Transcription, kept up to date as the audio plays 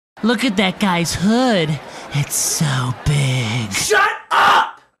Look at that guy's hood. It's so big. Shut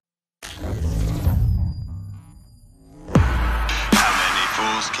up! How many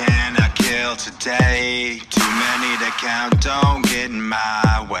fools can I kill today? Too many to count, don't get in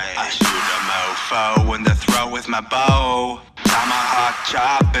my way. I shoot a mofo in the throat with my bow. Tomahawk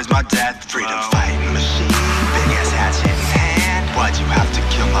chop is my death freedom fighting machine. Big ass hatchet in hand. Why'd you have to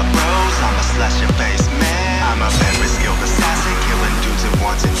kill my bros? I'm a slash your face man. I'm a very skilled assassin, killing dudes at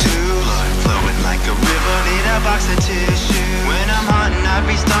ones and twos. Blood flowing like a river, need a box of tissue. When I'm hunting, I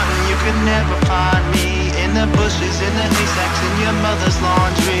be stunting, you could never find me. In the bushes, in the haystacks, in your mother's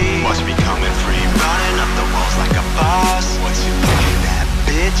laundry. Watch me coming free, running up the walls like a boss. Once you look at that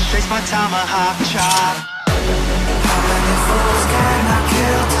bitch, face my tomahawk chop. How many fools can I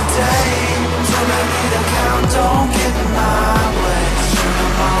kill today? Too many to count, don't get in my way. Shoot a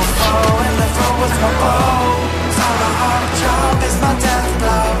mofo in the throat with my bow. Tomahawk chop is my death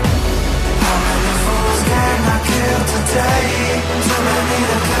blow. How many fools can I kill today? Too many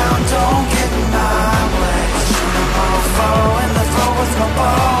to count, don't get in my way. Shoot a mofo in the throat with my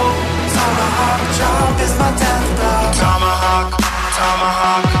bow. Tomahawk chop is my death blow. Tomahawk,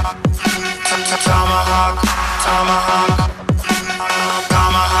 tomahawk, tomahawk, tomahawk,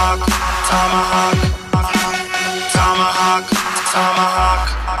 tomahawk, tomahawk, tomahawk, tomahawk.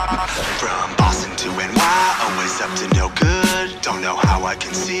 From Boston to NY, always up to no good. Don't know how I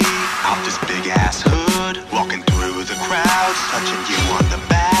can see out this big ass hood. Walking through the crowds, touching you on the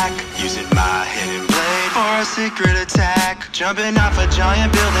back, using my hidden blade for a secret attack. Jumping off of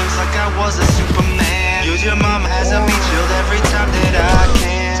giant buildings like I was a Superman. Use your mom as a meat shield every time that I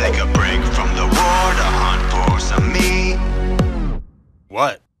can. Take a break from the war to hunt for some meat.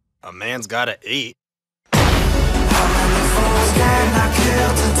 What? A man's gotta eat. How many fools can I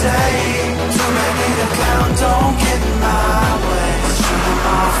kill today? Too many to count, don't get in my way. Shoot a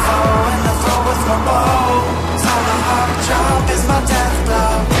mofo in the throat with my bow. Tomahawk chop is my death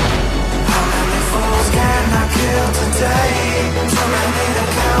blow. How many fools can I kill today? Too many to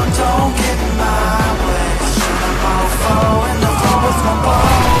count, don't get in my way. Shoot a mofo in the throat with my bow.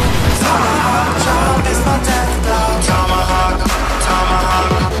 Tomahawk chop is my death blow. Tomahawk,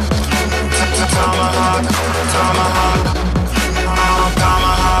 tomahawk, tomahawk, tomahawk,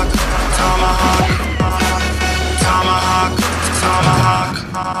 tomahawk, tomahawk, tomahawk, tomahawk.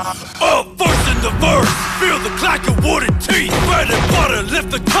 Up first in the verse, feel the clack of wooden teeth. Bread and butter, lift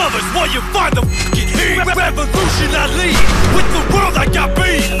the covers while you find the fucking heat. Revolution I lead, with the world I got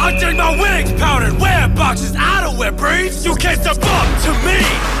beat. I drink my wings, powdered wear boxes, I don't wear briefs. You can't step up to me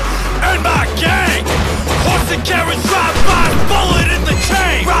and my gang. Horse and carriage drive by, bullet in the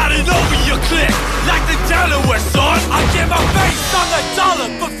chain. Riding over your clique, like the Delaware son. I get my face on the dollar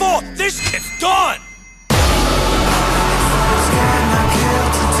before this shit's done. Fools can I kill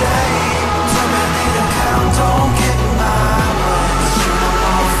today? Too many to count, don't get in my way. Shoot a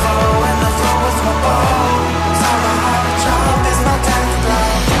mofo in the throat with my bow. Tomahawk chop is my death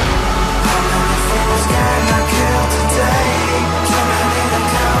blow. How many fools can I kill today? Too many to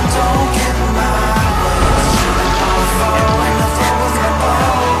count, don't get in my way. Shoot a mofo in the throat with my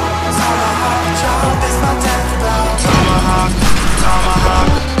bow. Tomahawk chop is my death blow. Tomahawk, tomahawk,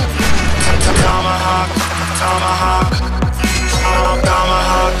 tomahawk, tomahawk,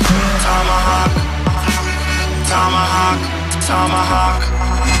 tomahawk, tomahawk, tomahawk, tomahawk.